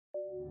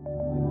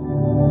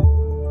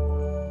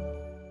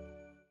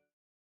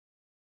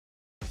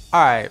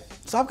Alright,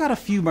 so I've got a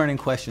few burning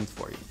questions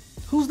for you.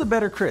 Who's the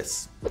better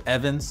Chris?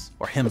 Evans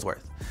or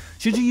Hemsworth?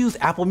 Should you use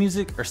Apple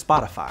Music or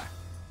Spotify?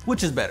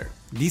 Which is better,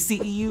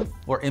 DCEU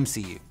or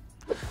MCU?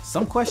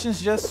 Some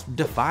questions just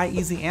defy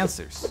easy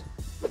answers.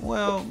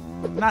 Well,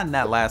 not in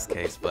that last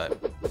case, but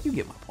you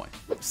get my point.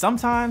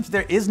 Sometimes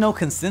there is no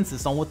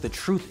consensus on what the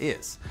truth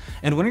is.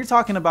 And when you're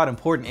talking about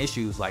important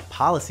issues like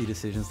policy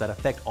decisions that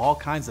affect all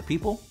kinds of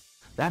people,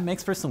 that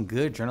makes for some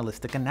good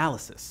journalistic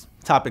analysis.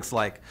 Topics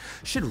like,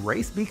 should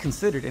race be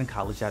considered in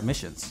college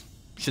admissions?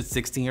 Should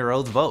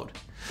 16-year-olds vote?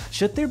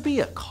 Should there be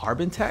a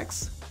carbon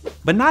tax?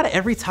 But not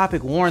every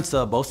topic warrants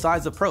a both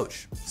sides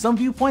approach. Some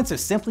viewpoints are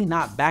simply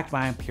not backed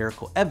by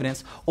empirical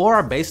evidence or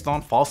are based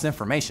on false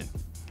information.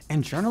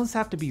 And journalists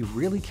have to be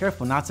really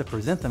careful not to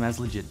present them as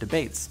legit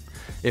debates.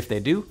 If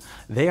they do,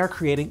 they are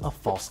creating a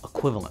false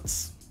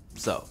equivalence.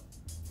 So,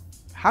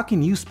 how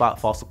can you spot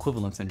false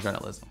equivalence in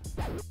journalism?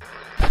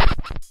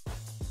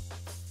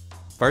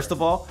 First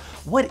of all,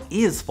 what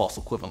is false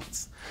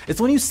equivalence?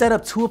 It's when you set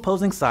up two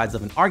opposing sides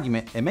of an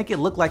argument and make it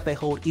look like they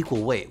hold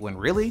equal weight when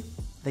really,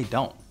 they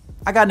don't.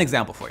 I got an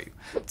example for you.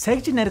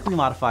 Take genetically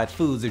modified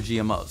foods or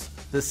GMOs.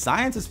 The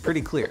science is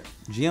pretty clear.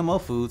 GMO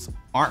foods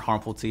aren't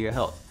harmful to your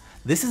health.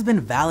 This has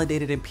been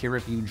validated in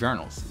peer-reviewed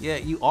journals,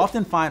 yet you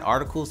often find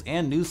articles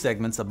and news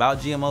segments about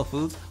GMO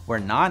foods where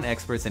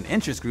non-experts and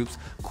interest groups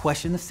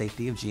question the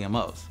safety of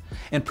GMOs.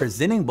 And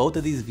presenting both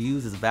of these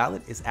views as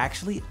valid is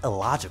actually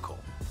illogical.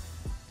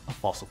 A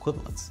false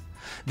equivalence.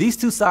 These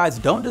two sides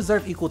don't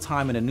deserve equal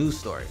time in a news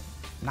story.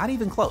 Not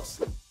even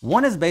close.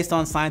 One is based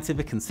on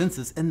scientific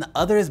consensus and the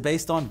other is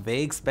based on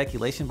vague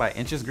speculation by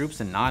interest groups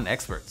and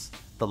non-experts.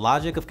 The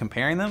logic of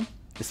comparing them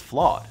is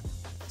flawed.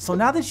 So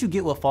now that you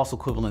get what false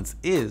equivalence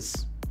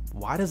is,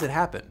 why does it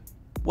happen?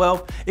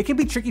 Well, it can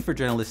be tricky for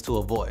journalists to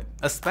avoid,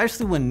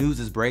 especially when news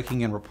is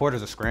breaking and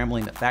reporters are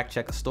scrambling to fact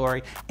check a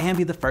story and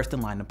be the first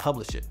in line to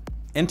publish it.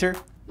 Enter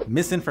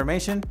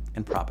misinformation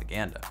and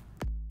propaganda.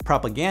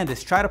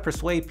 Propagandists try to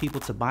persuade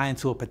people to buy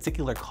into a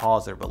particular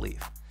cause or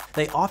belief.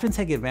 They often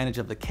take advantage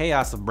of the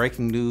chaos of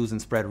breaking news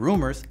and spread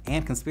rumors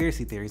and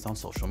conspiracy theories on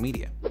social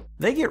media.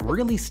 They get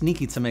really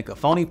sneaky to make a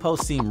phony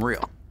post seem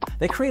real.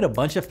 They create a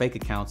bunch of fake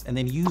accounts and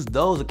then use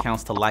those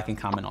accounts to like and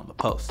comment on the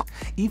post.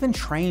 Even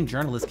trained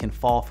journalists can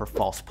fall for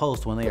false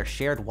posts when they are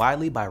shared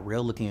widely by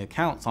real-looking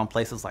accounts on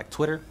places like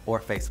Twitter or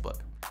Facebook.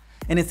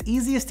 And it's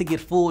easiest to get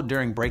fooled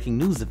during breaking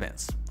news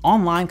events.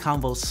 Online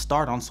convos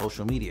start on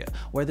social media,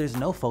 where there's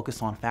no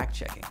focus on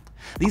fact-checking.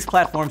 These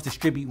platforms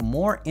distribute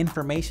more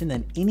information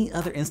than any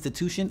other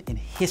institution in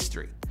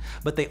history,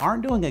 but they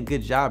aren't doing a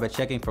good job at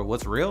checking for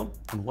what's real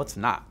and what's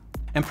not.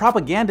 And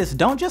propagandists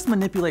don't just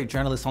manipulate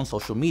journalists on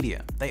social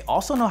media, they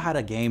also know how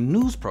to game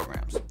news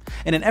programs.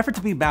 In an effort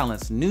to be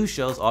balanced, news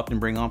shows often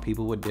bring on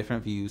people with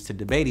different views to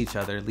debate each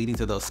other, leading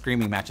to those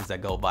screaming matches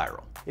that go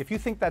viral. If you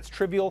think that's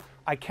trivial,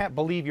 I can't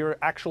believe you're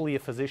actually a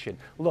physician.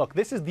 Look,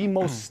 this is the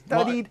most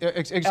studied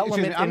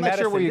element in I'm not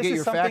sure where you get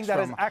your facts that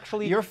from. is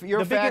actually your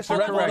the facts biggest are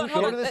correct. Hold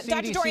Go on. to the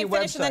Dr. CDC Dorian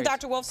finish, and then website.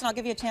 Dr. Wolfson, I'll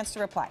give you a chance to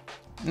reply.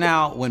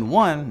 Now, when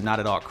one, not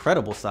at all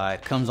credible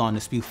side comes on to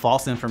spew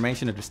false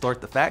information or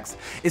distort the facts,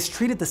 it's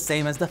treated the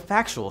same as the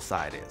factual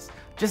side is.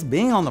 Just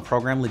being on the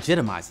program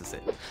legitimizes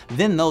it.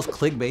 Then those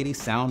clickbaity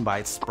sound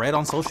bites spread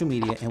on social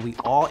media and we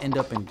all end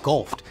up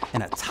engulfed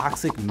in a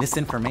toxic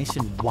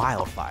misinformation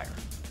wildfire.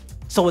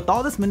 So with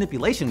all this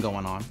manipulation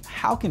going on,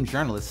 how can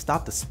journalists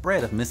stop the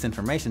spread of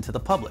misinformation to the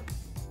public?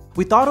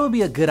 We thought it would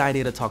be a good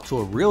idea to talk to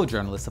a real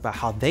journalist about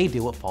how they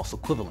deal with false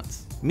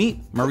equivalence.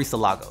 Meet Marisa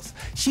Lagos.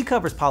 She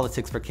covers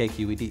politics for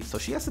KQED, so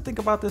she has to think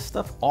about this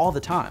stuff all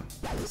the time.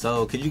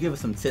 So could you give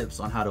us some tips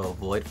on how to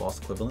avoid false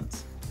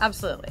equivalence?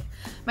 Absolutely.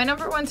 My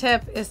number one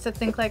tip is to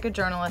think like a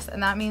journalist,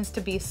 and that means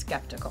to be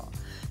skeptical.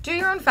 Do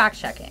your own fact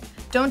checking.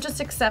 Don't just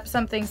accept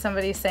something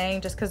somebody's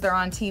saying just because they're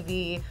on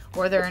TV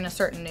or they're in a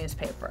certain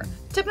newspaper.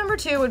 Tip number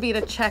two would be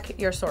to check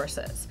your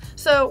sources.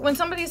 So when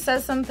somebody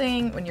says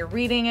something, when you're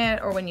reading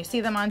it, or when you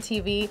see them on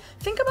TV,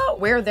 think about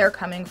where they're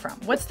coming from.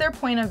 What's their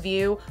point of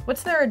view?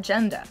 What's their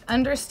agenda?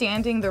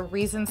 Understanding the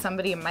reason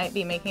somebody might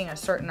be making a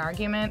certain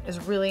argument is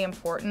really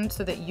important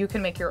so that you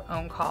can make your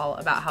own call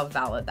about how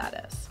valid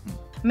that is.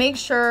 Make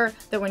sure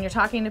that when you're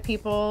talking to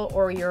people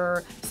or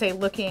you're, say,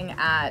 looking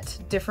at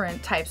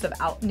different types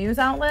of news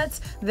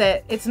outlets,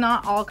 that it's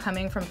not all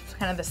coming from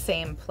kind of the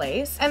same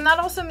place. And that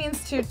also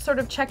means to sort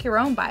of check your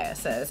own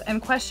biases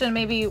and question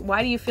maybe,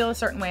 why do you feel a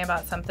certain way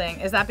about something?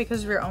 Is that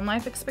because of your own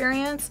life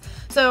experience?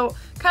 So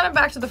kind of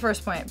back to the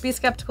first point, be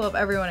skeptical of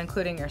everyone,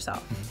 including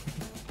yourself.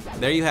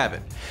 There you have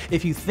it.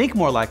 If you think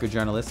more like a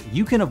journalist,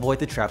 you can avoid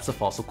the traps of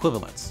false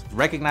equivalence.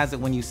 Recognize it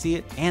when you see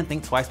it and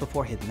think twice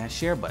before hitting that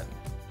share button.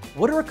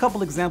 What are a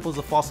couple examples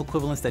of false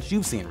equivalence that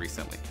you've seen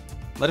recently?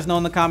 Let us know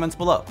in the comments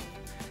below.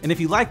 And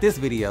if you like this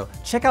video,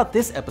 check out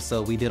this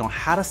episode we did on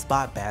how to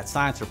spot bad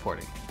science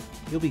reporting.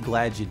 You'll be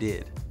glad you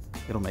did.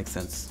 It'll make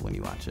sense when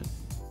you watch it.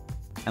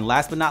 And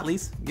last but not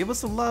least, give us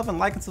some love and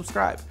like and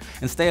subscribe.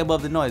 And stay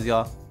above the noise,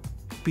 y'all.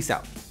 Peace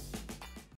out.